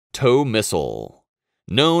TOW missile.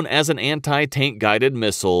 Known as an anti-tank guided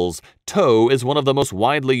missiles, TOW is one of the most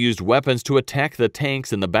widely used weapons to attack the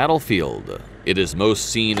tanks in the battlefield. It is most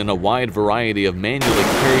seen in a wide variety of manually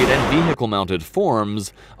carried and vehicle-mounted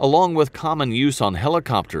forms, along with common use on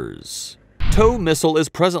helicopters. TOW missile is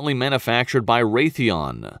presently manufactured by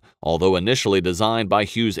Raytheon, although initially designed by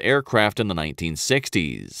Hughes Aircraft in the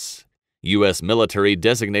 1960s. U.S. military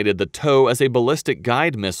designated the TOW as a ballistic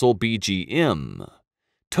guide missile (BGM).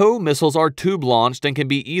 TOW missiles are tube-launched and can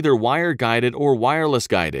be either wire-guided or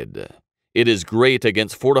wireless-guided. It is great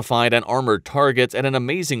against fortified and armored targets at an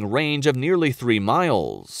amazing range of nearly 3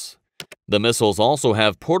 miles. The missiles also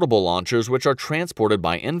have portable launchers which are transported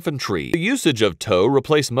by infantry. The usage of TOW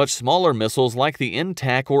replaced much smaller missiles like the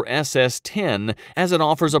NTAC or SS-10, as it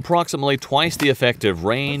offers approximately twice the effective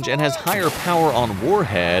range and has higher power on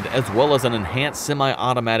warhead, as well as an enhanced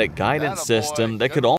semi-automatic guidance system that could